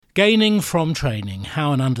Gaining from training,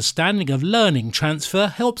 how an understanding of learning transfer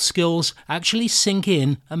helps skills actually sink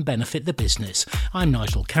in and benefit the business. I'm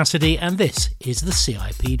Nigel Cassidy and this is the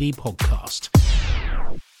CIPD podcast.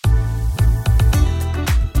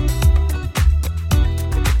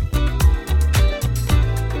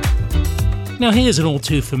 Now here's an all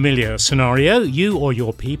too familiar scenario. You or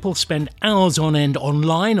your people spend hours on end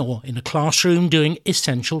online or in a classroom doing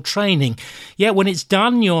essential training. Yet when it's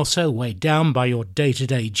done, you're so weighed down by your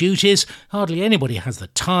day-to-day duties, hardly anybody has the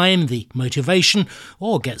time, the motivation,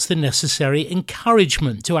 or gets the necessary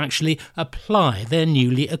encouragement to actually apply their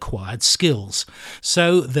newly acquired skills.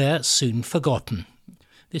 So they're soon forgotten.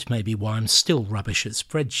 This may be why I'm still rubbish at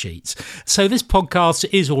spreadsheets. So this podcast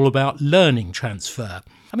is all about learning transfer.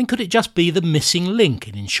 I mean, could it just be the missing link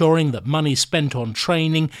in ensuring that money spent on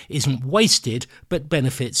training isn't wasted but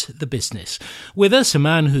benefits the business? With us, a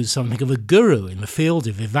man who's something of a guru in the field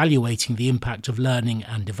of evaluating the impact of learning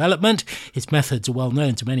and development. His methods are well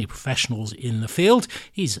known to many professionals in the field.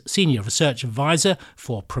 He's Senior Research Advisor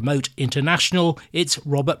for Promote International. It's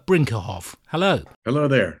Robert Brinkerhoff. Hello. Hello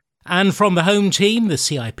there. And from the home team, the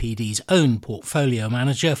CIPD's own portfolio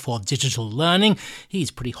manager for digital learning.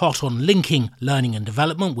 He's pretty hot on linking learning and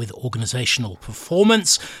development with organisational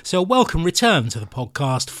performance. So a welcome return to the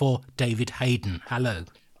podcast for David Hayden. Hello.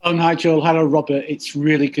 Oh, Nigel. Hello, Robert. It's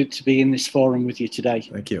really good to be in this forum with you today.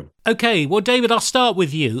 Thank you. OK, well, David, I'll start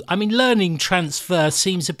with you. I mean, learning transfer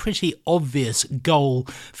seems a pretty obvious goal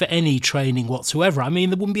for any training whatsoever. I mean,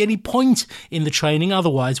 there wouldn't be any point in the training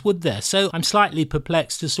otherwise, would there? So I'm slightly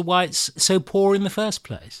perplexed as to why it's so poor in the first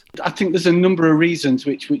place. I think there's a number of reasons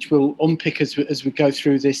which we'll unpick as we go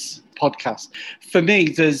through this podcast. For me,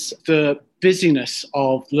 there's the busyness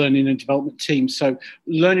of learning and development teams. So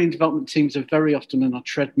learning and development teams are very often on a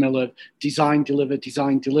treadmill of design,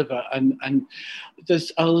 deliver, and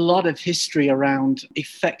there's a lot of history around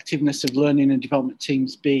effectiveness of learning and development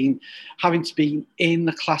teams having to be in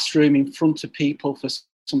the classroom in front of people for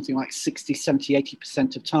something like 60, 70,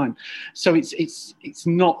 80% of time. So it's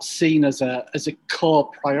not seen as a core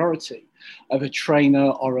priority of a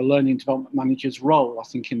trainer or a learning development manager's role, I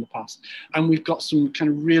think, in the past. And we've got some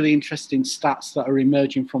kind of really interesting stats that are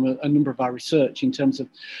emerging from a number of our research in terms of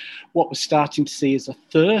what we're starting to see is a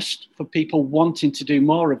thirst for people wanting to do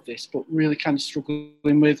more of this, but really kind of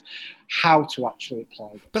struggling with how to actually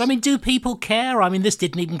apply this. But I mean, do people care? I mean, this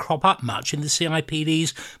didn't even crop up much in the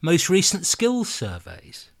CIPD's most recent skills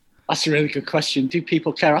surveys. That's a really good question. Do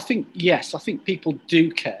people care? I think, yes, I think people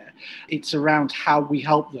do care. It's around how we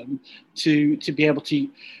help them to be able to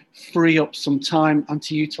free up some time and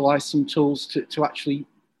to utilise some tools to actually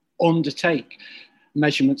undertake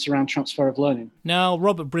measurements around transfer of learning. Now,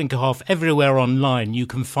 Robert Brinkerhoff, everywhere online you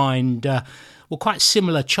can find quite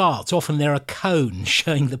similar charts. Often there are cones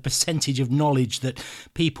showing the percentage of knowledge that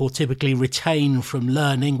people typically retain from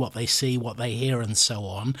learning, what they see, what they hear, and so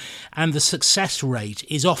on. And the success rate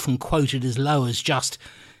is often quoted as low as just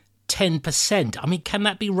 10%. I mean, can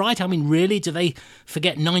that be right? I mean, really, do they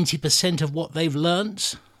forget 90% of what they've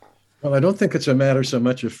learnt? Well, I don't think it's a matter so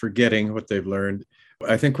much of forgetting what they've learned.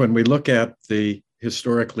 I think when we look at the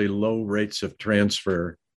historically low rates of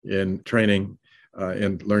transfer in training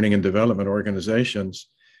in learning and development organizations,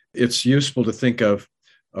 it's useful to think of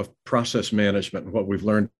process management and what we've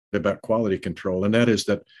learned about quality control. And that is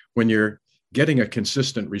that when you're getting a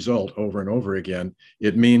consistent result over and over again,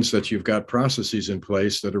 it means that you've got processes in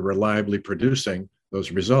place that are reliably producing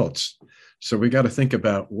those results. So we got to think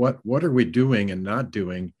about what are we doing and not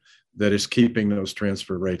doing that is keeping those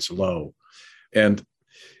transfer rates low. And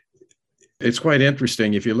it's quite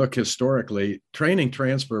interesting. If you look historically, training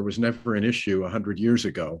transfer was never an issue 100 years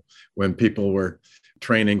ago when people were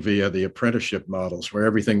training via the apprenticeship models where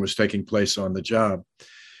everything was taking place on the job.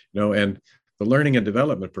 And the learning and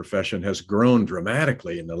development profession has grown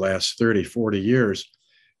dramatically in the last 30, 40 years.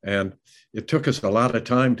 And it took us a lot of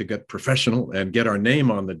time to get professional and get our name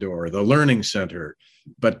on the door, the learning center.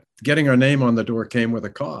 But getting our name on the door came with a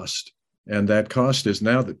cost. And that cost is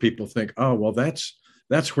now that people think, oh, well, that's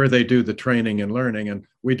where they do the training and learning, and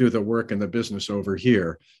we do the work and the business over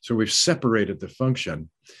here. So we've separated the function.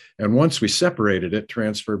 And once we separated it,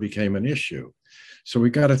 transfer became an issue. So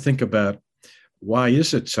we got to think about why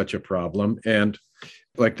is it such a problem? And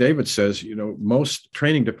like David says, most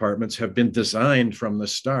training departments have been designed from the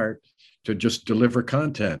start to just deliver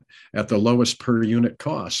content at the lowest per unit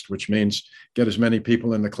cost, which means get as many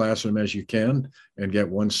people in the classroom as you can and get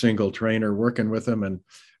one single trainer working with them. And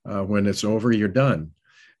when it's over, you're done.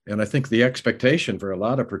 And I think the expectation for a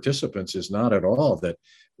lot of participants is not at all that,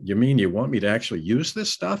 you mean you want me to actually use this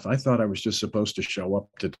stuff? I thought I was just supposed to show up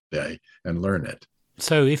today and learn it.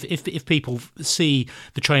 So if people see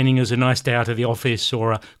the training as a nice day out of the office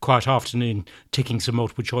or a quiet afternoon ticking some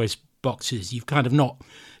multiple choice boxes, you've kind of not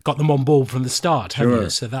got them on board from the start, have you?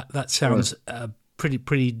 So that sounds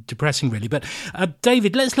pretty depressing, really. But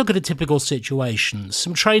David, let's look at a typical situation.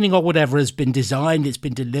 Some training or whatever has been designed, it's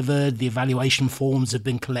been delivered, the evaluation forms have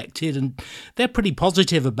been collected, and they're pretty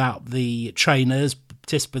positive about the trainers.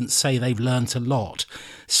 Participants say they've learnt a lot.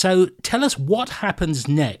 So tell us what happens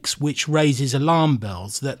next, which raises alarm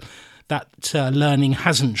bells that learning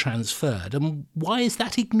hasn't transferred, and why is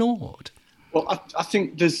that ignored? Well, I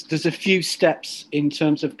think there's a few steps in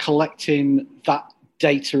terms of collecting that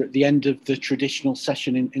data at the end of the traditional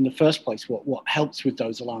session in the first place. What helps with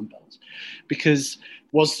those alarm bells? Because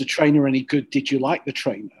was the trainer any good? Did you like the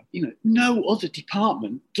trainer? No other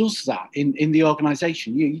department does that in the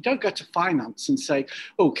organisation. You don't go to finance and say,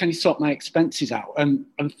 oh, can you sort my expenses out? And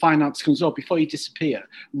finance comes up, before you disappear,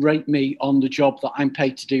 rate me on the job that I'm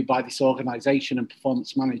paid to do by this organisation and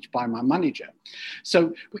performance managed by my manager.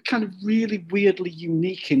 So we're kind of really weirdly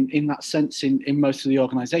unique in that sense in most of the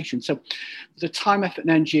organisation. So the time, effort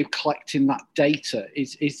and energy of collecting that data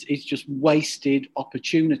is just wasted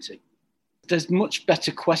opportunity. There's much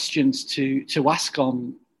better questions to ask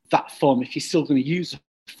on that form. If you're still going to use a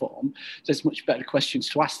form, there's much better questions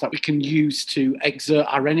to ask that we can use to exert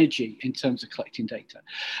our energy in terms of collecting data.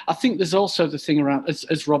 I think there's also the thing around,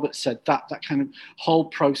 as Robert said, that kind of whole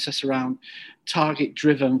process around target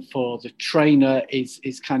driven for the trainer is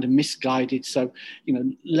kind of misguided. So,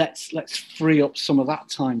 let's free up some of that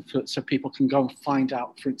time so people can go and find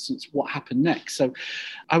out, for instance, what happened next. So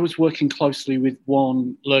I was working closely with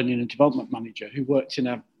one learning and development manager who worked in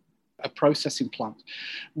a processing plant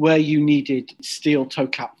where you needed steel toe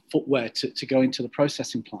cap footwear to go into the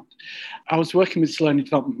processing plant. I was working with this learning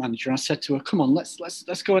development manager and I said to her, come on, let's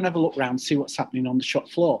go and have a look around, see what's happening on the shop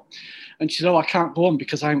floor. And she said, oh, I can't go on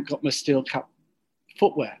because I haven't got my steel cap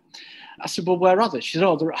footwear. I said, well, where are they? She said,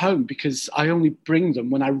 oh, they're at home because I only bring them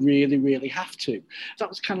when I really, really have to. That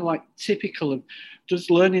was kind of like typical of, does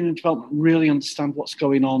learning and development really understand what's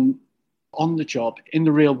going on the job in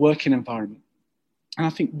the real working environment? And I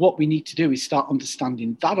think what we need to do is start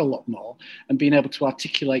understanding that a lot more and being able to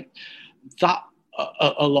articulate that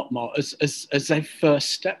a lot more as a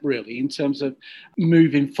first step, really, in terms of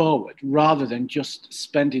moving forward, rather than just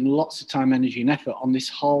spending lots of time, energy and effort on this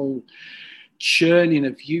whole churning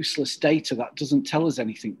of useless data that doesn't tell us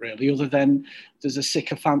anything really, other than there's a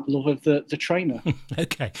sycophant love of the trainer.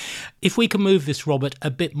 Okay. If we can move this, Robert, a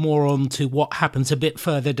bit more on to what happens a bit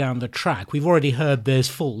further down the track. We've already heard there's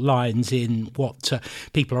fault lines in what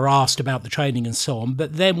people are asked about the training and so on,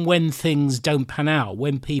 but then when things don't pan out,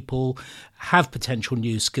 when people have potential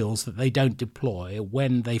new skills that they don't deploy,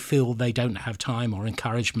 when they feel they don't have time or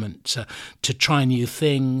encouragement to try new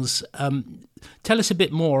things, tell us a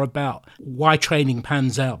bit more about why training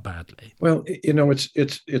pans out badly. Well,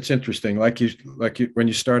 it's interesting. Like you, when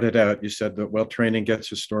you started out, you said that, well, training gets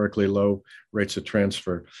historically low rates of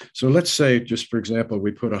transfer. So let's say, just for example,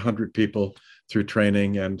 we put 100 people through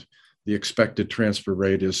training and the expected transfer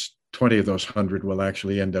rate is 20 of those 100 will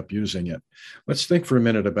actually end up using it. Let's think for a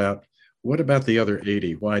minute about, what about the other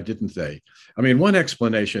 80? Why didn't they? I mean, one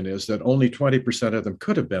explanation is that only 20% of them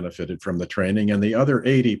could have benefited from the training, and the other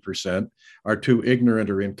 80% are too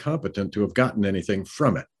ignorant or incompetent to have gotten anything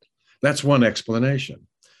from it. That's one explanation.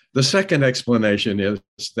 The second explanation is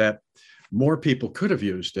that more people could have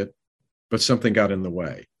used it, but something got in the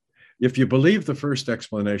way. If you believe the first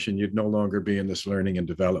explanation, you'd no longer be in this learning and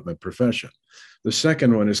development profession. The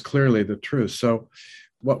second one is clearly the truth. So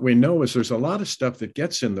what we know is there's a lot of stuff that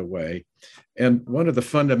gets in the way. And one of the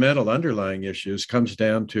fundamental underlying issues comes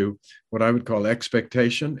down to what I would call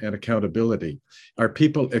expectation and accountability. Are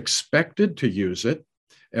people expected to use it?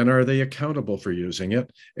 And are they accountable for using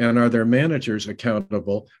it? And are their managers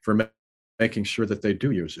accountable for making sure that they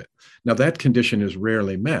do use it? Now, that condition is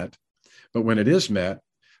rarely met, but when it is met,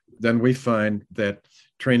 then we find that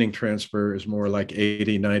training transfer is more like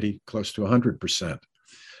 80, 90, close to 100%.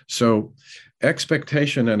 So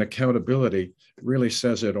expectation and accountability really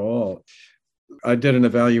says it all. I did an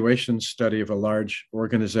evaluation study of a large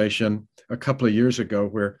organization a couple of years ago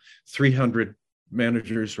where 300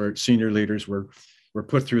 managers or senior leaders were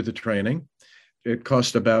put through the training. It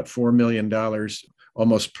cost about $4 million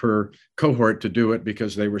almost per cohort to do it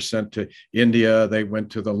because they were sent to India. They went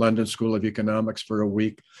to the London School of Economics for a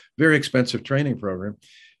week, very expensive training program.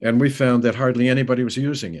 And we found that hardly anybody was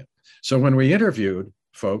using it. So when we interviewed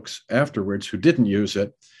folks afterwards who didn't use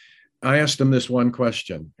it, I asked them this one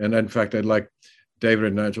question. And in fact, I'd like David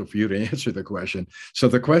and Nigel for you to answer the question. So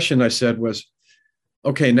the question I said was,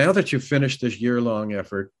 okay, now that you've finished this year-long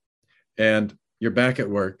effort and you're back at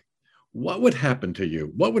work. What would happen to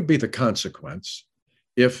you? What would be the consequence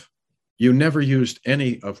if you never used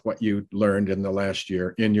any of what you learned in the last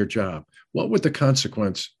year in your job? What would the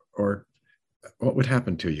consequence or what would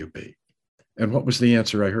happen to you be? And what was the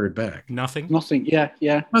answer I heard back? Nothing. Nothing. Yeah.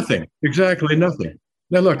 Nothing. Exactly nothing.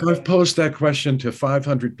 Now, look, I've posed that question to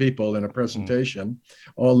 500 people in a presentation,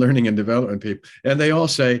 all learning and development people, and they all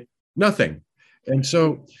say nothing. And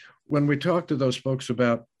so when we talk to those folks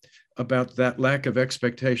about that lack of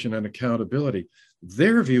expectation and accountability,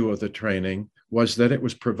 their view of the training was that it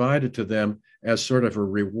was provided to them as sort of a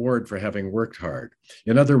reward for having worked hard.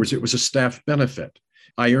 In other words, it was a staff benefit.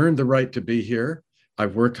 I earned the right to be here.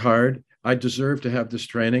 I've worked hard. I deserve to have this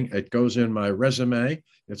training. It goes in my resume.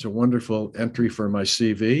 It's a wonderful entry for my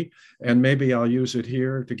CV. And maybe I'll use it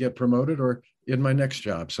here to get promoted or in my next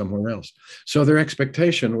job somewhere else. So their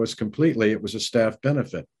expectation was completely, it was a staff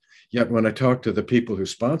benefit. Yet when I talked to the people who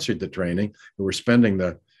sponsored the training, who were spending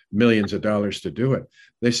the millions of dollars to do it,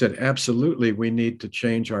 they said, absolutely, we need to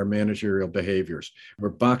change our managerial behaviors. We're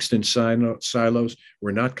boxed in silos.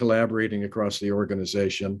 We're not collaborating across the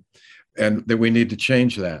organization, and that we need to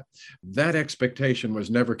change that. That expectation was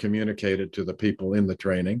never communicated to the people in the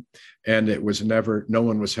training, and it was never, no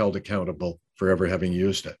one was held accountable for ever having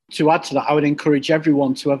used it. To add to that, I would encourage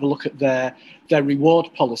everyone to have a look at their reward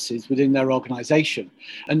policies within their organisation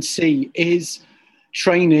and see, is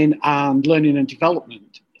training and learning and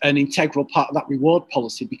development an integral part of that reward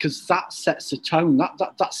policy, because that sets a tone,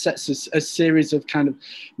 that sets a series of kind of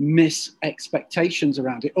mis-expectations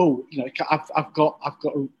around it. Oh, you know, I've got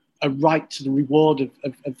a right to the reward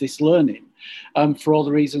of this learning, for all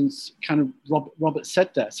the reasons kind of Robert said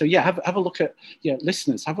there. So yeah, have a look at,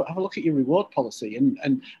 listeners, have a look at your reward policy,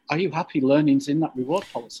 and are you happy learning's in that reward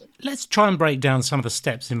policy? Let's try and break down some of the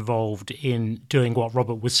steps involved in doing what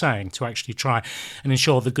Robert was saying to actually try and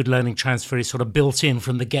ensure the good learning transfer is sort of built in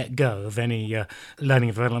from the get-go of any learning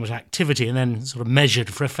and development activity, and then sort of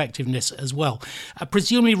measured for effectiveness as well.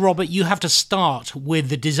 Presumably, Robert, you have to start with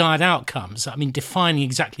the desired outcomes. I mean, defining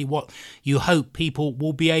exactly what you hope people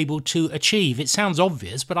will be able to achieve. It sounds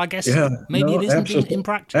obvious, but I guess maybe it isn't in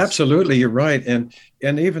practice. Absolutely, you're right. And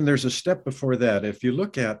even there's a step before that. If you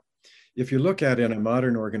look at in a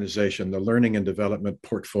modern organization, the learning and development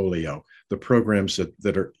portfolio, the programs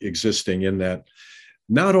that are existing in that,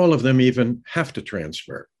 not all of them even have to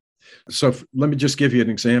transfer. So let me just give you an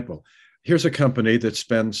example. Here's a company that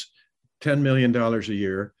spends $10 million a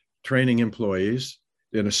year training employees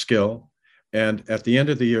in a skill. And at the end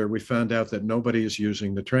of the year, we found out that nobody is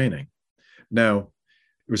using the training. Now,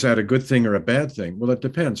 was that a good thing or a bad thing? Well, it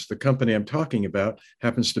depends. The company I'm talking about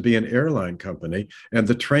happens to be an airline company, and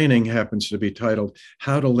the training happens to be titled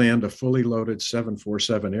How to Land a Fully Loaded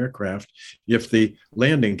 747 Aircraft If the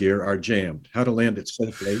Landing Gear Are Jammed, How to Land it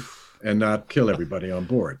safely and not kill everybody on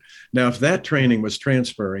board. Now, if that training was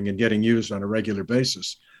transferring and getting used on a regular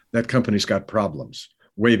basis, that company's got problems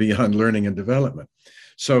way beyond learning and development.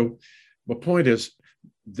 So the point is,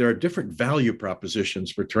 there are different value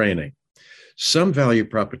propositions for training. Some value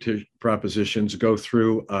propositions go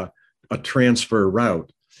through a transfer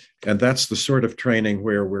route, and that's the sort of training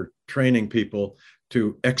where we're training people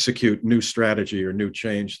to execute new strategy or new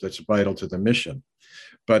change that's vital to the mission.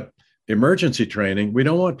 But emergency training, we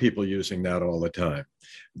don't want people using that all the time.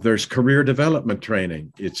 There's career development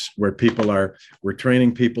training. It's where we're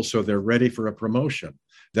training people so they're ready for a promotion.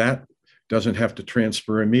 That doesn't have to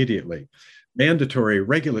transfer immediately. Mandatory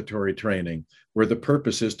regulatory training, where the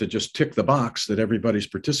purpose is to just tick the box that everybody's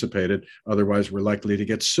participated, otherwise we're likely to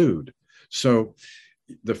get sued. So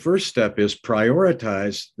the first step is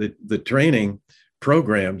prioritize the training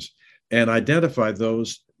programs and identify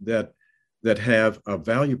those that have a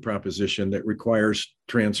value proposition that requires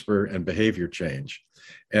transfer and behavior change.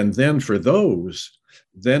 And then for those,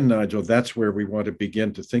 Nigel, that's where we want to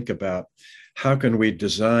begin to think about how can we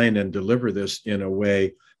design and deliver this in a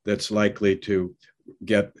way that's likely to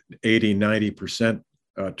get 80, 90%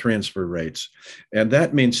 transfer rates. And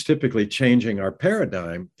that means typically changing our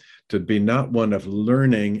paradigm to be not one of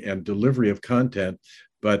learning and delivery of content,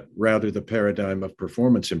 but rather the paradigm of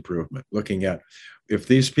performance improvement, looking at if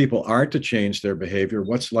these people are to change their behavior,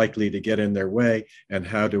 what's likely to get in their way, and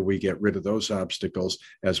how do we get rid of those obstacles,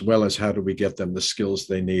 as well as how do we get them the skills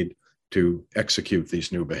they need to execute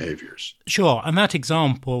these new behaviors. Sure, and that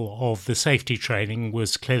example of the safety training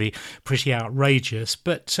was clearly pretty outrageous,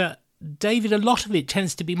 but David, a lot of it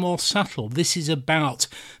tends to be more subtle. This is about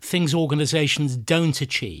things organisations don't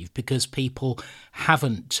achieve because people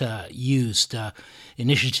haven't used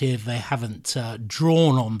initiative, they haven't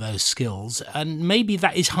drawn on those skills, and maybe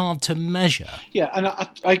that is hard to measure. Yeah, and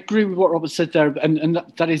I agree with what Robert said there, and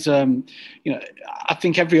that is, I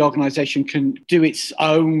think every organisation can do its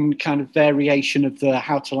own kind of variation of the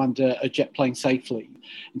how to land a jet plane safely.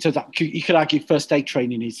 And so that you could argue first aid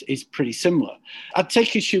training is pretty similar. I'd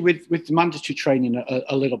take issue with the mandatory training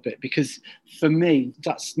a little bit, because for me,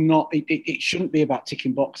 that's not, it shouldn't be about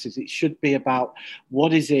ticking boxes. It should be about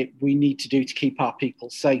what is it we need to do to keep our people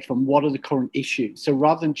safe and what are the current issues. So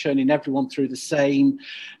rather than churning everyone through the same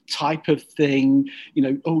type of thing,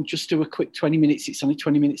 just do a quick 20 minutes. It's only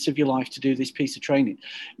 20 minutes of your life to do this piece of training.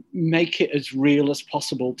 Make it as real as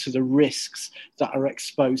possible to the risks that are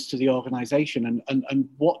exposed to the organisation and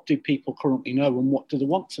what do people currently know and what do they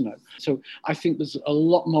want to know. So I think there's a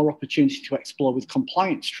lot more opportunity to explore with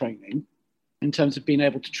compliance training in terms of being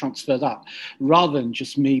able to transfer that, rather than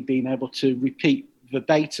just me being able to repeat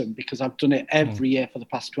verbatim, because I've done it every year for the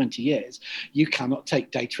past 20 years. You cannot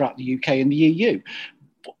take data out of the UK and the EU.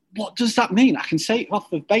 What does that mean? I can say it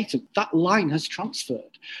off verbatim. That line has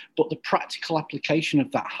transferred, but the practical application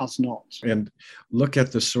of that has not. And look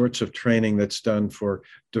at the sorts of training that's done for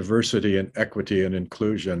diversity and equity and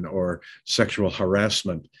inclusion or sexual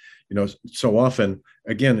harassment. So often,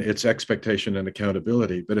 again, it's expectation and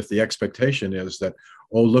accountability. But if the expectation is that,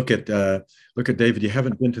 look at David, you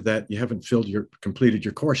haven't been to that, you haven't completed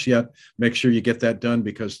your course yet. Make sure you get that done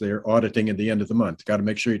because they're auditing at the end of the month. Got to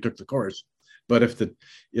make sure you took the course. But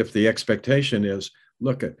if the expectation is,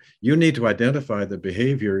 look, you need to identify the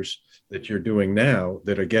behaviors that you're doing now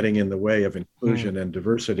that are getting in the way of inclusion and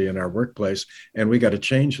diversity in our workplace, and we got to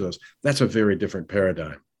change those. That's a very different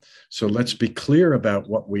paradigm. So let's be clear about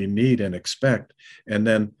what we need and expect, and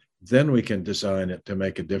then we can design it to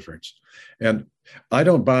make a difference. And I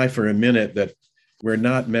don't buy for a minute that we're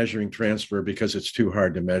not measuring transfer because it's too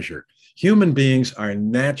hard to measure. Human beings are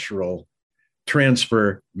natural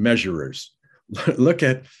transfer measurers. Look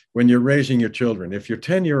at when you're raising your children. If your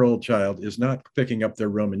 10-year-old child is not picking up their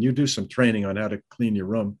room and you do some training on how to clean your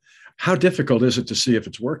room, how difficult is it to see if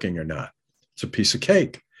it's working or not? It's a piece of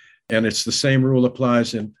cake. And it's the same rule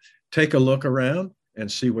applies in take a look around and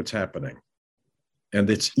see what's happening. And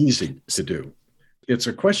it's easy to do. It's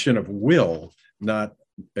a question of will, not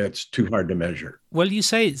it's too hard to measure. Well, you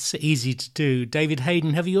say it's easy to do. David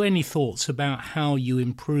Hayden, have you any thoughts about how you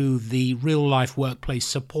improve the real-life workplace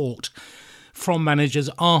support from managers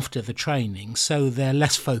after the training so they're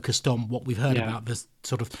less focused on what we've heard about, the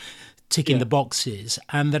sort of ticking the boxes,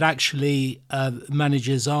 and that actually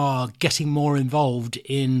managers are getting more involved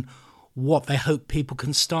in what they hope people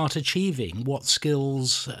can start achieving, what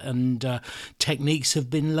skills and techniques have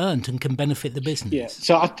been learnt and can benefit the business? Yeah,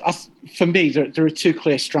 so for me, there are two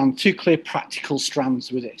clear practical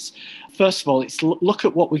strands with this. First of all, it's look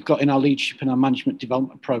at what we've got in our leadership and our management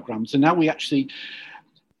development programs, and now we actually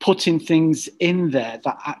putting things in there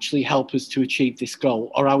that actually help us to achieve this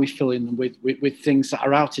goal, or are we filling them with things that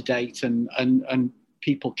are out of date and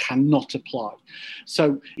people cannot apply?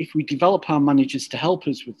 So if we develop our managers to help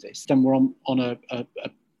us with this, then we're on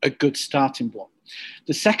a good starting block.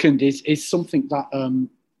 The second is something that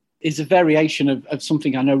is a variation of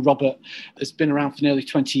something I know Robert has been around for nearly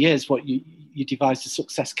 20 years, what you devised a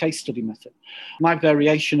success case study method. My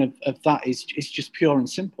variation of that is just pure and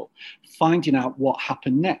simple, finding out what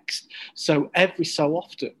happened next. So every so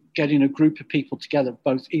often, getting a group of people together,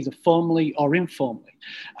 both either formally or informally,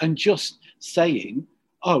 and just saying,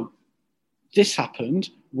 this happened,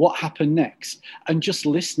 what happened next? And just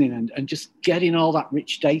listening and just getting all that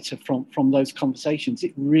rich data from those conversations.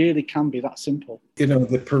 It really can be that simple.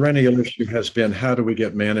 The perennial issue has been, how do we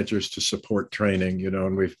get managers to support training?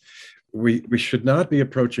 And we should not be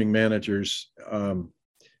approaching managers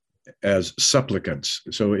as supplicants.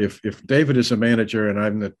 So if David is a manager and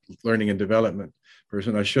I'm the learning and development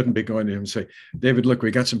person, I shouldn't be going to him and say, David, look,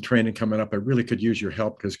 we got some training coming up. I really could use your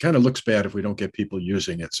help because it kind of looks bad if we don't get people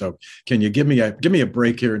using it. So can you give me a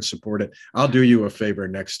break here and support it? I'll do you a favor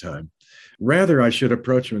next time. Rather, I should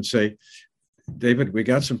approach him and say, David, we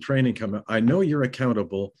got some training coming. I know you're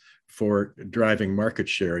accountable for driving market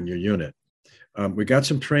share in your unit. We got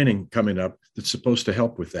some training coming up that's supposed to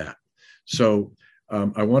help with that. So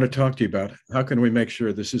I want to talk to you about how can we make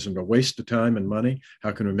sure this isn't a waste of time and money?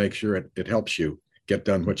 How can we make sure it helps you get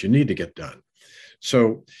done what you need to get done?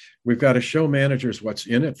 So we've got to show managers what's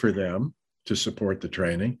in it for them to support the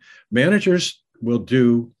training. Managers will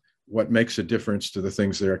do what makes a difference to the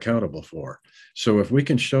things they're accountable for. So if we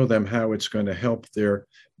can show them how it's going to help their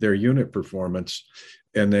unit performance,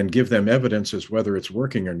 and then give them evidence as whether it's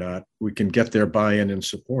working or not, we can get their buy-in and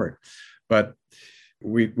support. But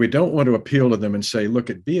we don't want to appeal to them and say, look,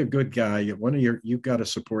 be a good guy. You've got to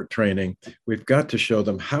support training. We've got to show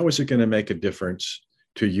them, how is it going to make a difference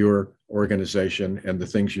to your organization and the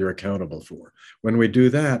things you're accountable for? When we do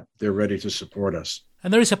that, they're ready to support us.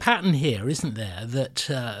 And there is a pattern here, isn't there, that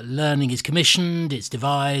learning is commissioned, it's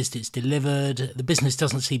devised, it's delivered, the business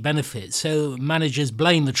doesn't see benefits, so managers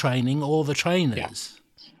blame the training or the trainers. Yeah,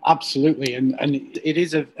 absolutely, and it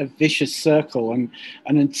is a vicious circle, and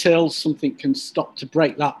until something can stop to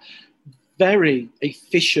break that very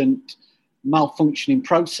efficient malfunctioning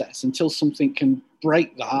process, until something can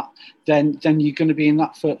break that, then you're going to be in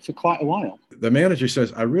that for quite a while. The manager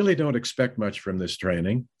says, I really don't expect much from this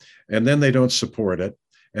training. And then they don't support it.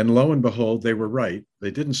 And lo and behold, they were right.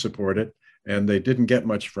 They didn't support it and they didn't get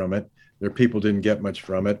much from it. Their people didn't get much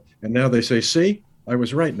from it. And now they say, see, I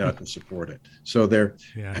was right not to support it. So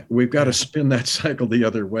we've got to spin that cycle the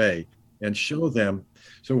other way and show them.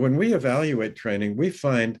 So when we evaluate training, we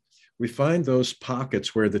find those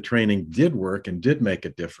pockets where the training did work and did make a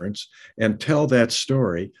difference, and tell that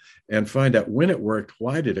story and find out when it worked,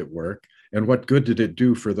 why did it work, and what good did it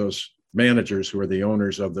do for those managers who are the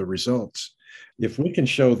owners of the results. If we can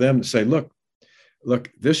show them, say, look,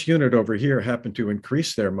 this unit over here happened to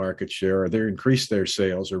increase their market share, or they increased their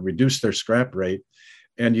sales, or reduce their scrap rate.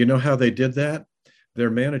 And you know how they did that? Their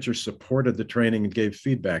manager supported the training and gave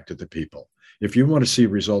feedback to the people. If you want to see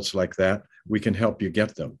results like that, we can help you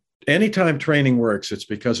get them. Anytime training works, it's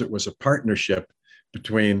because it was a partnership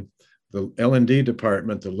between the L&D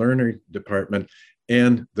department, the learner department,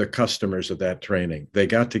 and the customers of that training. They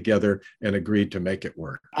got together and agreed to make it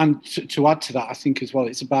work. And to add to that, I think as well,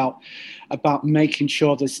 it's about making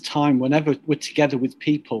sure there's time whenever we're together with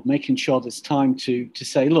people, making sure there's time to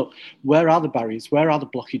say, look, where are the barriers? Where are the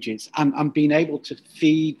blockages? And being able to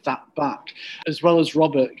feed that back, as well as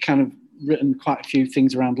Robert kind of written quite a few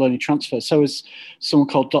things around learning transfer. So as someone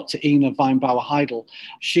called Dr. Ina Weinbauer-Heidel,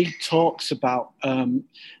 she talks about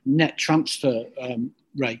net transfer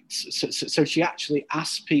rates. So she actually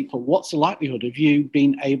asks people, what's the likelihood of you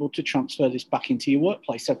being able to transfer this back into your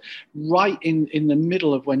workplace? So right in the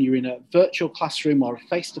middle of when you're in a virtual classroom or a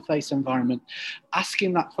face-to-face environment,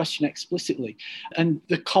 asking that question explicitly. And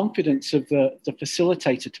the confidence of the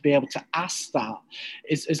facilitator to be able to ask that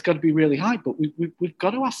is got to be really high. But we've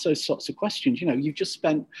got to ask those sorts of questions. You know, you've just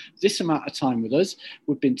spent this amount of time with us.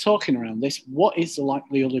 We've been talking around this. What is the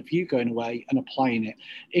likelihood of you going away and applying it?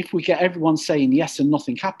 If we get everyone saying yes and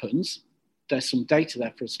nothing happens, there's some data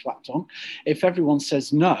there for us to act on. If everyone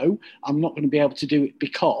says, no, I'm not going to be able to do it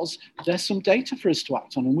because, there's some data for us to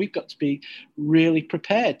act on. And we've got to be really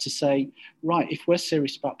prepared to say, right, if we're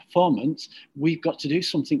serious about performance, we've got to do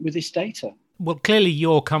something with this data. Well, clearly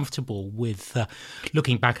you're comfortable with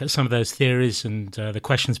looking back at some of those theories and the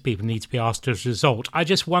questions people need to be asked as a result. I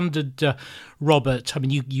just wondered, Robert, I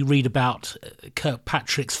mean, you read about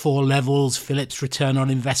Kirkpatrick's 4 levels, Phillips' return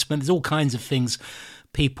on investment. There's all kinds of things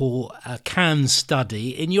people can study.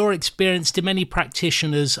 In your experience, do many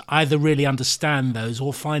practitioners either really understand those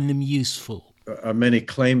or find them useful? Many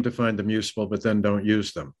claim to find them useful, but then don't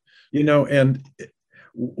use them. You know, and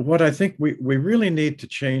what I think we really need to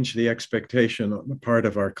change the expectation on the part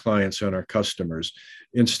of our clients and our customers.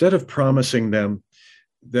 Instead of promising them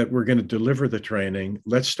that we're going to deliver the training,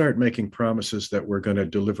 let's start making promises that we're going to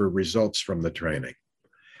deliver results from the training.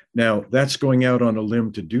 Now, that's going out on a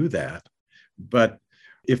limb to do that. But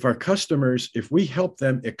if our customers, if we help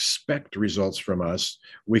them expect results from us,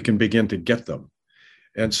 we can begin to get them.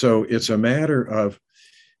 And so it's a matter of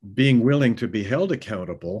being willing to be held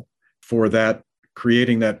accountable for that,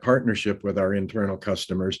 creating that partnership with our internal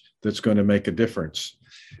customers that's going to make a difference.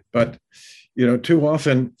 But, you know, too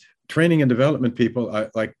often training and development people,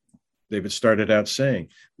 like David started out saying,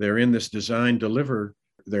 they're in this design deliver,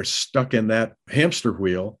 they're stuck in that hamster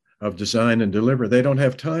wheel of design and deliver. They don't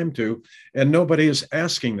have time to, and nobody is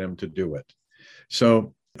asking them to do it.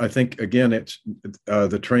 So I think, again, it's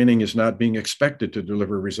the training is not being expected to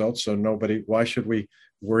deliver results. So why should we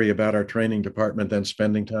worry about our training department then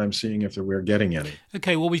spending time seeing if we're getting any?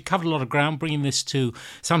 Okay, well, we've covered a lot of ground, bringing this to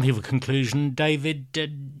something of a conclusion. David, do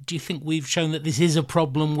you think we've shown that this is a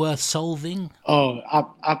problem worth solving? Oh,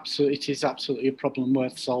 absolutely. It is absolutely a problem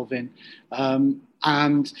worth solving.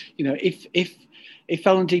 And, you know, if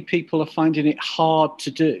L&D people are finding it hard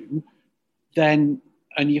to do, then,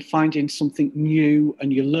 and you're finding something new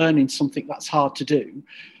and you're learning something that's hard to do,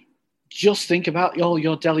 just think about all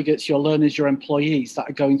your delegates, your learners, your employees that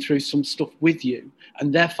are going through some stuff with you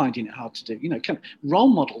and they're finding it hard to do. Kind of role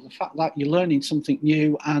model the fact that you're learning something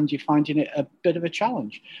new and you're finding it a bit of a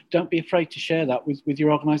challenge. Don't be afraid to share that with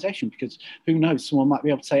your organisation, because who knows, someone might be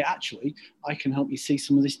able to say, actually, I can help you see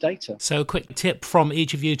some of this data. So a quick tip from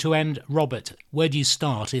each of you to end. Robert, where do you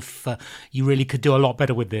start if you really could do a lot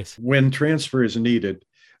better with this? When transfer is needed,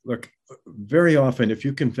 look, very often if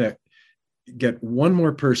you can get one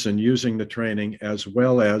more person using the training as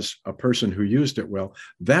well as a person who used it well,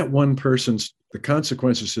 that one person's, the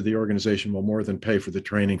consequences to the organization will more than pay for the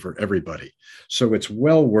training for everybody. So it's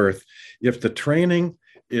well worth, if the training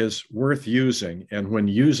is worth using and when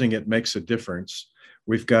using it makes a difference,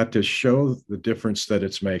 we've got to show the difference that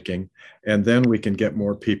it's making, and then we can get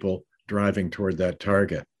more people driving toward that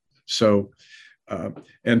target. So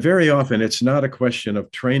and very often it's not a question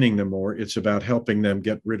of training them more, it's about helping them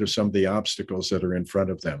get rid of some of the obstacles that are in front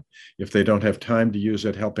of them. If they don't have time to use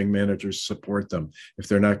it, helping managers support them. If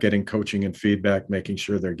they're not getting coaching and feedback, making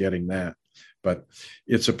sure they're getting that. But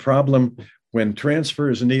it's a problem when transfer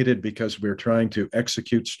is needed because we're trying to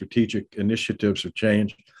execute strategic initiatives of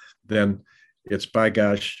change, then it's, by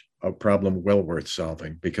gosh, a problem well worth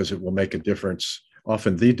solving, because it will make a difference,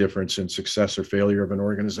 often the difference in success or failure of an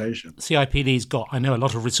organization. CIPD's got, I know, a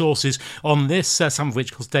lot of resources on this, some of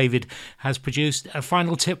which, of course, David has produced. A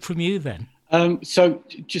final tip from you then? So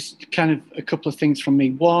just kind of a couple of things from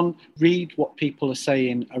me. One, read what people are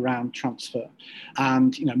saying around transfer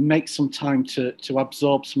and, make some time to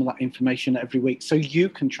absorb some of that information every week so you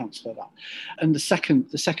can transfer that. And the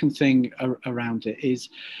second thing around it is,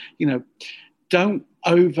 don't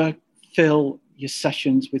overfill your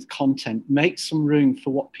sessions with content. Make some room for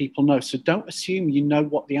what people know. So don't assume you know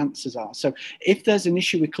what the answers are. So if there's an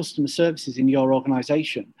issue with customer services in your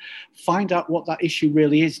organization, find out what that issue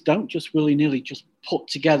really is. Don't just willy-nilly just put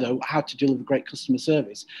together how to deliver great customer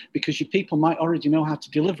service, because your people might already know how to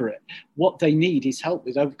deliver it. What they need is help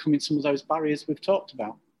with overcoming some of those barriers we've talked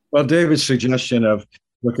about. Well, David's suggestion of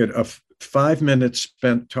look at 5 minutes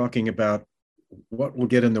spent talking about what will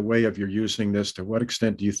get in the way of your using this, to what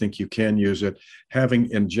extent do you think you can use it,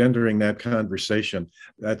 engendering that conversation,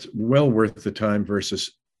 that's well worth the time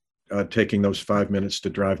versus taking those 5 minutes to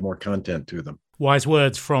drive more content to them. Wise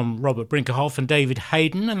words from Robert Brinkerhoff and David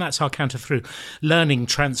Hayden, and that's our counter through learning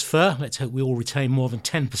transfer. Let's hope we all retain more than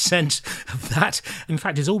 10% of that. In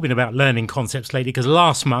fact, it's all been about learning concepts lately, because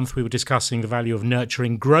last month we were discussing the value of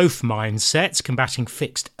nurturing growth mindsets, combating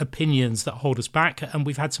fixed opinions that hold us back, and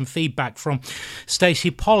we've had some feedback from Stacey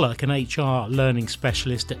Pollock, an HR learning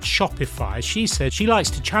specialist at Shopify. She said she likes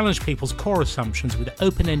to challenge people's core assumptions with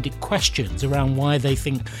open-ended questions around why they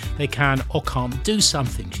think they can or can't do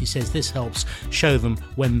something. She says this helps show them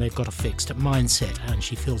when they've got a fixed mindset, and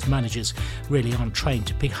she feels managers really aren't trained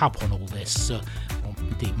to pick up on all this, or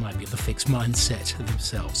indeed might be the fixed mindset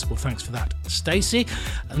themselves. Well, thanks for that, Stacey.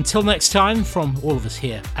 Until next time, from all of us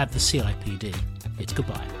here at the CIPD, it's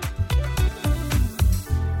goodbye.